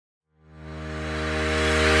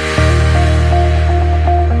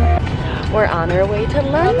we're on our way to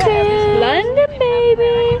London. London,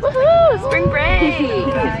 baby! Woohoo! Spring break!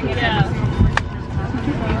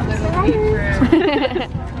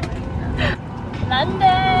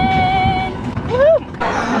 London! Woohoo!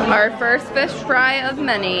 Our first fish fry of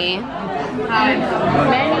many. It's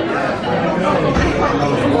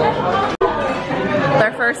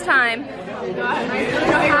our first time.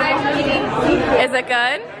 Is it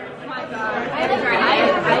good?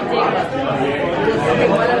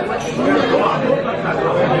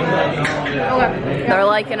 They're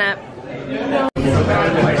liking it.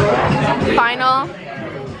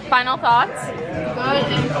 Final thoughts? Good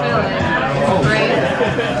and filling. Great.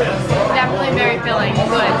 Definitely very filling.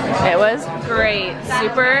 Good. It was great.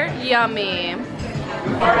 Super yummy.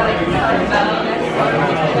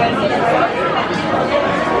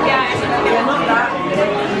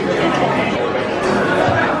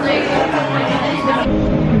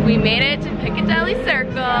 We made it to Piccadilly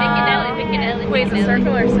Circle. Piccadilly. Wait, is it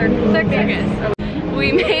circle or circle? Circus.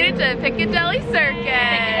 We made it to Piccadilly Circus.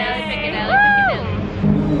 Piccadilly.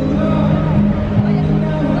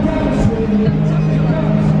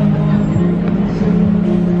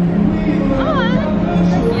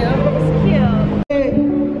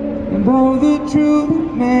 And though the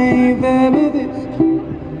truth may vary, this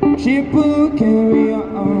ship will carry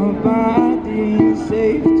our bodies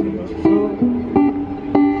safe to shore.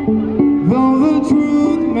 Though the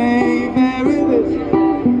truth may vary, this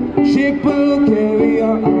ship will carry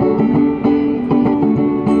our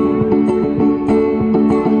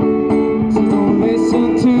so don't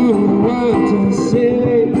listen to the words I say.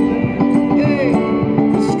 Hey,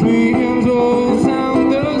 the streams all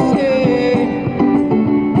sound the same.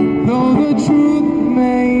 Though the truth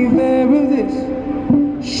may vary, this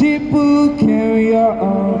ship will carry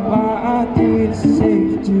our bodies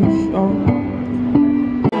safe to shore.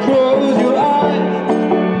 Close your eyes,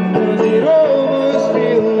 does it almost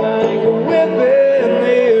feel like we've been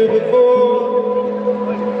there before?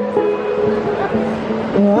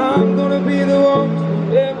 I'm gonna be the one to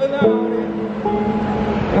live without it.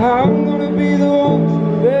 I'm gonna be the one to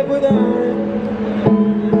live without it.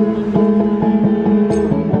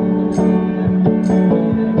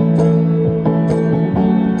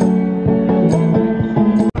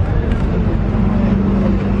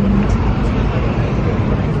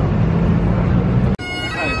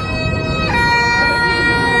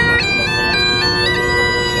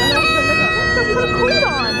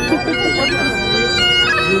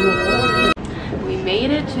 We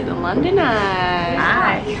made it to the London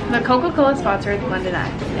Eye. The Coca-Cola sponsored London Eye.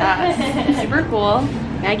 Yes, super cool.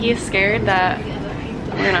 Maggie is scared that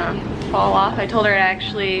we're gonna fall off. I told her it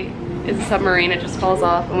actually is a submarine. It just falls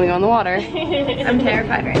off when we go in the water. I'm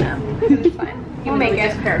terrified right now. It's fine. We'll make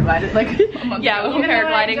it. Paraglided like a month Yeah, ago. we're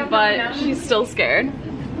paragliding, but she's still scared.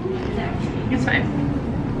 It's fine.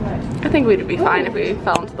 I think we'd be fine if we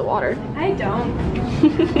fell into the water. I don't.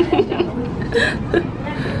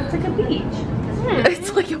 It's like a beach.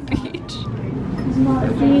 It's like a beach. It's not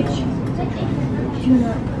a beach. Do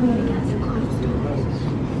not lean against the cobblestones.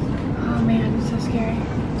 Oh man, it's so scary.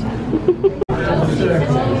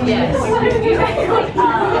 Yes.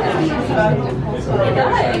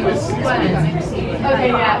 Okay,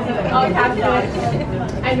 yeah. I'll catch it.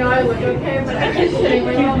 I know I look okay, but I can't say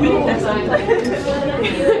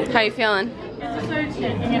How you feeling?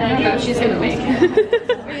 no, she's gonna make.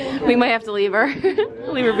 We might have to leave her.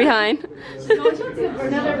 Leave her behind.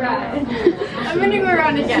 Another ride. I'm gonna go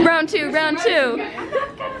around again. Round two, round two.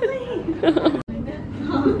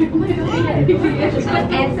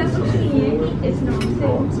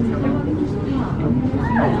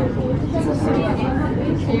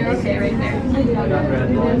 You're okay right there.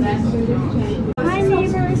 Hi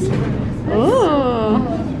neighbors. Ooh.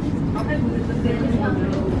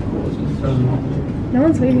 No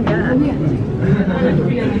one's waving back. No one's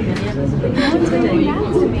waving back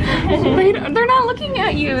to me. They're not looking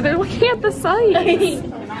at you. They're looking at the site.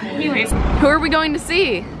 Anyways, who are we going to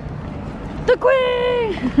see? The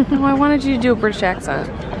Queen! Oh, I wanted you to do a British accent.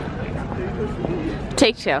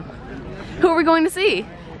 Take two. Who are we going to see?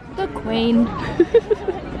 The Queen.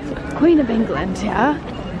 Queen of England, yeah?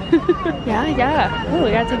 yeah. Oh,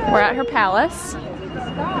 we gotta take We're at her palace.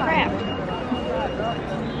 crap.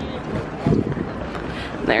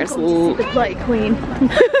 There's The Blight Queen.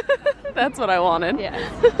 That's what I wanted. Yeah.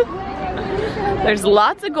 There's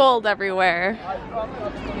lots of gold everywhere.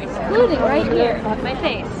 Including right here on my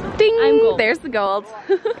face. Ding! I'm gold. There's the gold.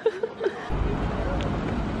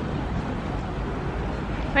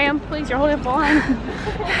 Ma'am, please, you're holding up the line.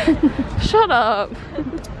 Shut up.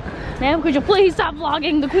 Ma'am, could you please stop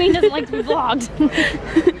vlogging? The queen doesn't like to be vlogged.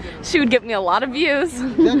 She would give me a lot of views.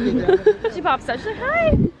 She pops out, she's like,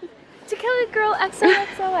 hi, to Kelly Girl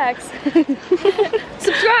XOXOX.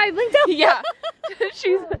 Subscribe, link down. Yeah,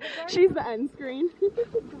 she's the end screen.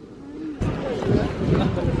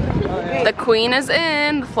 The queen is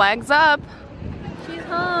in, the flag's up. She's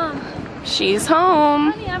home. She's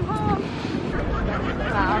home. Honey, I'm home.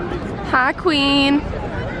 Wow. Hi, queen.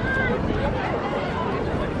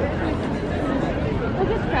 Look,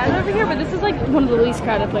 it's crowded over here, but this is like one of the least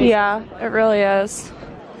crowded places. Yeah, it really is.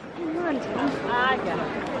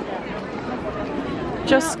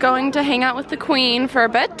 Just going to hang out with the queen for a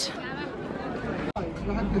bit.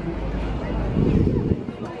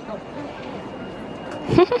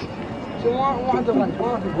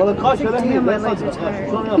 Damn, my legs are tired.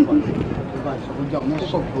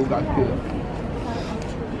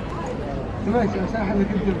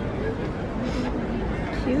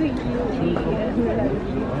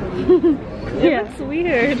 Yeah, it's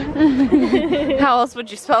weird. How else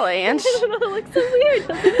would you spell it, Ange? I don't know, it looks so weird,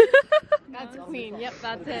 doesn't it? That's queen. Yep,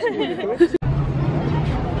 that's it.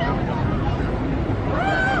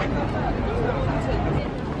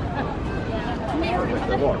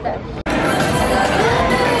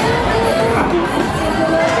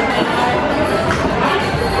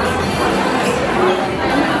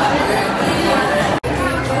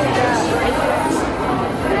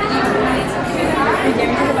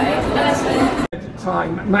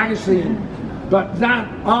 Time magazine, but that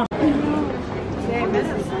after.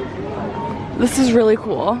 This is really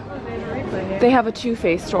cool. They have a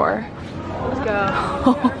Too-Faced store. Let's go.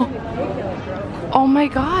 Oh my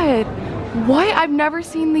god. What? I've never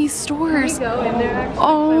seen these stores. Go in there actually,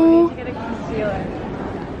 Oh. but we need to get a concealer.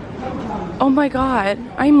 Oh my god.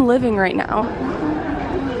 I'm living right now.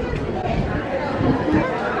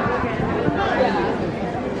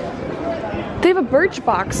 They have a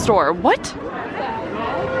Birchbox store. What?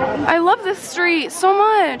 I love this street so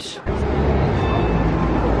much.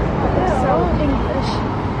 So English.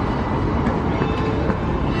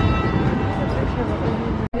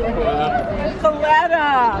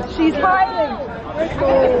 Coletta! She's hiding!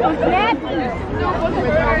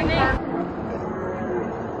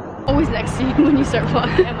 Always next to you when you start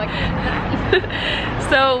vlogging. I'm like,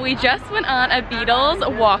 So we just went on a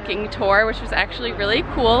Beatles walking tour, which was actually really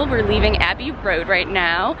cool. We're leaving Abbey Road right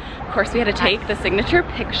now. Of course, we had to take the signature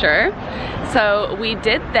picture. So we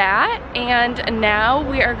did that, and now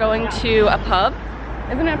we are going to a pub.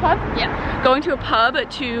 Isn't it a pub? yeah. Going to a pub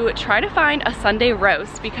to try to find a Sunday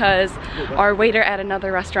roast because our waiter at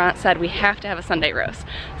another restaurant said we have to have a Sunday roast.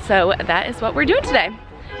 So that is what we're doing today.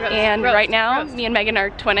 And right now, me and Megan are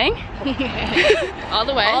twinning. All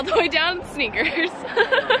the way. All the way down sneakers.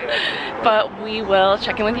 But we will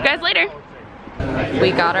check in with you guys later.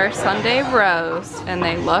 We got our Sunday roast and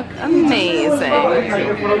they look amazing. Oh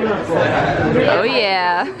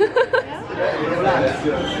yeah.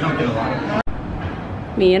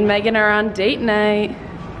 Me and Megan are on date night.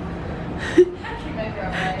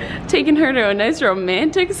 Taking her to a nice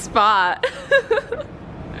romantic spot.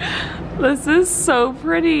 This is so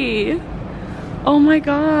pretty. Oh my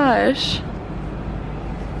gosh.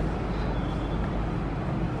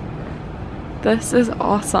 This is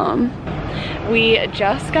awesome. We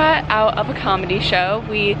just got out of a comedy show.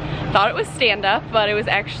 We thought it was stand-up, but it was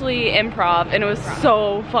actually improv, and it was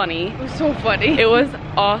so funny. It was so funny. It was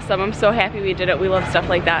awesome. I'm so happy we did it. We love stuff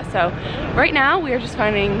like that. So right now we are just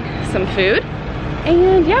finding some food.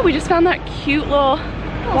 And yeah, we just found that cute little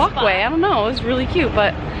walkway. I don't know, it was really cute.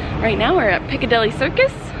 But right now we're at Piccadilly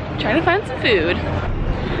Circus trying to find some food.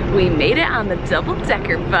 We made it on the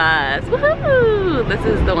double-decker bus. Woohoo! This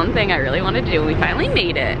is the one thing I really wanted to do. We finally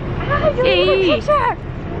made it. Hey!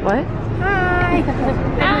 What? Hi!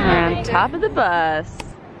 We're on top of the bus.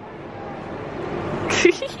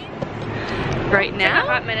 Right now, Took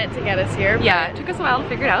a hot minute to get us here. yeah, it took us a while to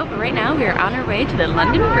figure it out, but right now we are on our way to the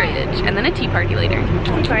London Bridge and then a tea party later.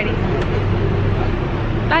 Tea party.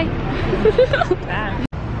 Bye. Bye.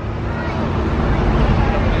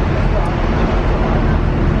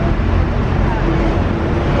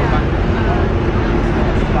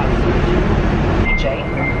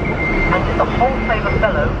 And did the whole Flavor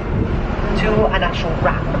Fellow to an actual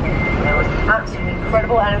rap. It was absolutely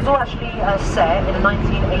incredible, and it was all actually set in a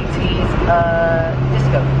 1980s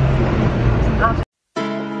disco.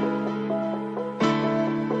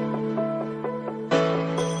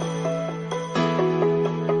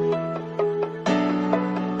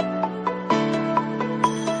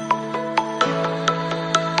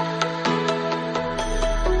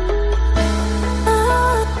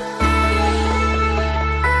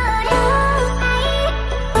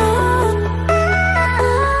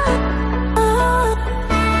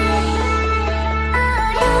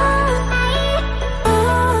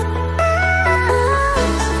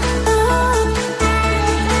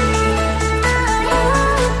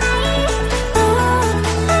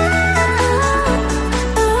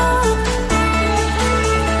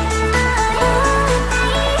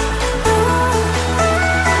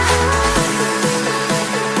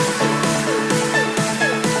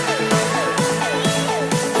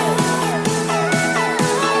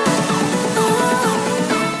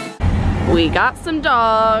 we got some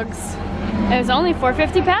dogs. It was only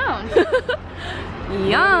 $4.50 pound.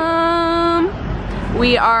 Yum!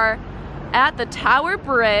 We are at the Tower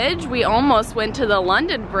Bridge. We almost went to the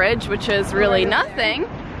London Bridge, which is really nothing.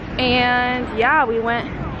 And yeah, we went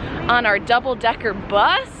on our double-decker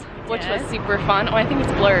bus, which was super fun. Oh, I think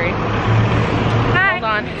it's blurry. Hi. Hold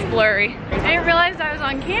on, it's blurry. I didn't realize I was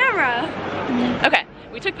on camera. Okay,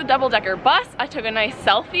 we took the double-decker bus. I took a nice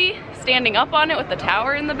selfie standing up on it with the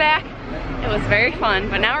tower in the back. It was very fun,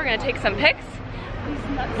 but now we're gonna take some pics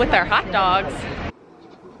with our hot dogs.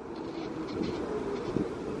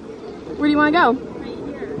 Where do you wanna go? Right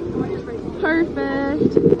here.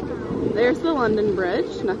 Perfect. There's the London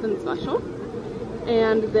Bridge, nothing special.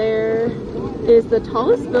 And there is the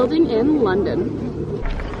tallest building in London.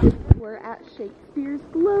 We're at Shakespeare's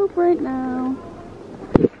Globe right now.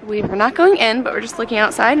 We are not going in, but we're just looking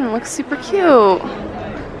outside and it looks super cute.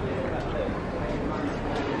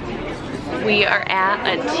 We are at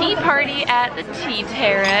a tea party at the tea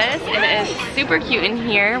terrace and it is super cute in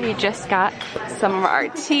here. We just got some of our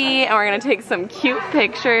tea and we're gonna take some cute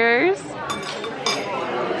pictures.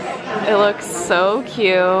 It looks so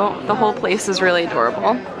cute. The whole place is really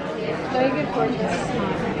adorable. Very good portraits.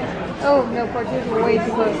 Oh, no, portraits are way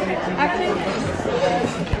too close. Actually,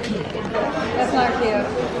 that's not cute.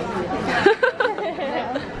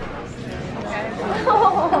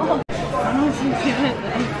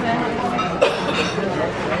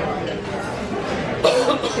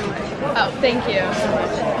 Oh, thank you so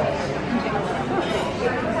much.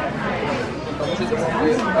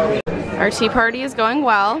 Our tea party is going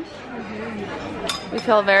well. We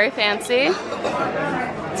feel very fancy.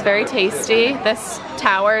 It's very tasty. This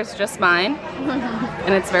tower is just mine.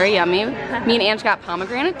 And it's very yummy. Me and Ange got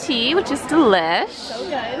pomegranate tea, which is delish. So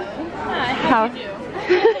good. Hi, How do you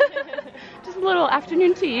do? Just a little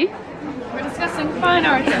afternoon tea. We're discussing fine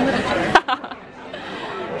arts and literature.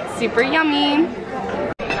 Super yummy.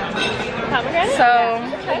 Pomegranate? So,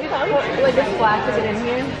 Like a splash of it in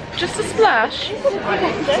here? just a splash. You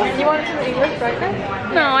want some English breakfast?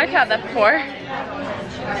 No, I've had that before.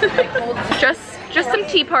 just some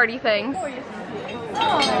tea party things.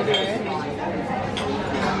 Oh, dear.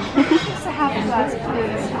 Just a half a glass,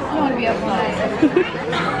 please. I don't want to be up all night.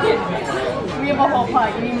 We have a whole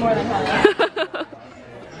pot. You need more than half.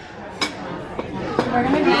 We're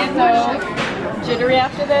going to be so jittery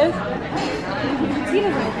after this.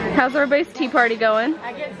 How's everybody's tea party going?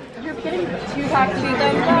 You're getting 2 taxis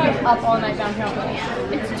and up all night downtown.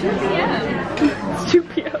 It's 2 p.m. It's 2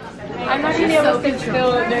 p.m. I'm not going to be able to sit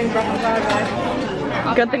still during breakfast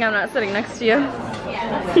hour. Good thing I'm not sitting next to you.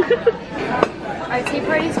 Our tea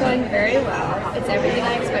party is going very well. It's everything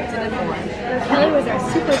I expected and more. Kelly was our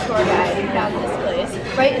super tour guide and found this place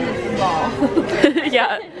right in the mall.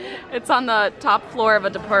 Yeah, it's on the top floor of a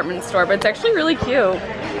department store, but it's actually really cute.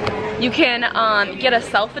 You can get a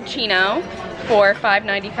self-cappuccino for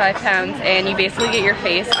 £5.95 and you basically get your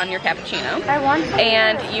face on your cappuccino. I want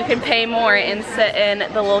And you can pay more and sit in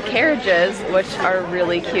the little carriages, which are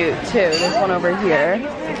really cute too. There's one over here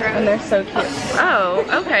and they're so cute. Oh,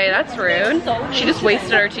 okay, that's rude. She just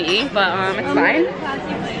wasted her tea, but it's fine.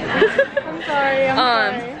 I'm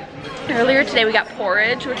sorry. Earlier today we got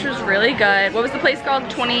porridge, which was really good. What was the place called?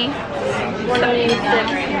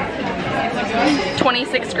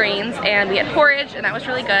 26 Greens, and we had porridge and that was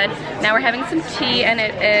really good. Now we're having some tea and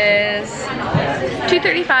it is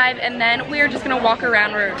 $2.35 and then we're just gonna walk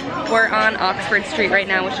around. We're on Oxford Street right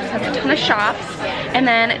now, which just has a ton of shops. And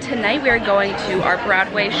then tonight we are going to our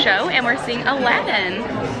Broadway show and we're seeing Aladdin.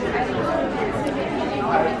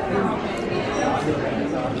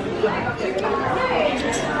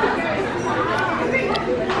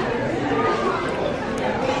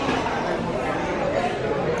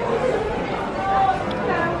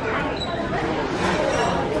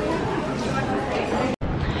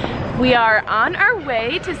 We are on our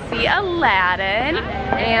way to see Aladdin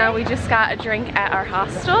and we just got a drink at our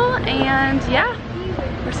hostel and yeah,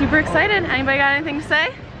 we're super excited. Anybody got anything to say?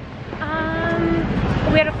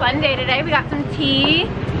 We had a fun day today. We got some tea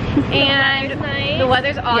and the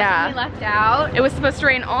weather's awesome. Yeah. We left out. It was supposed to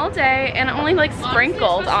rain all day and it only like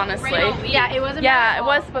sprinkled, honestly. Yeah, it wasn't. Yeah, it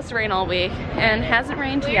was supposed to rain all week and hasn't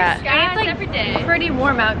rained yet. And it's like every day. Pretty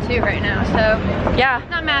warm out too right now, so Yeah,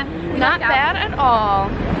 not mad. not bad at all.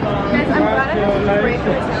 Guys, I'm glad I have a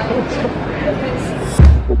break.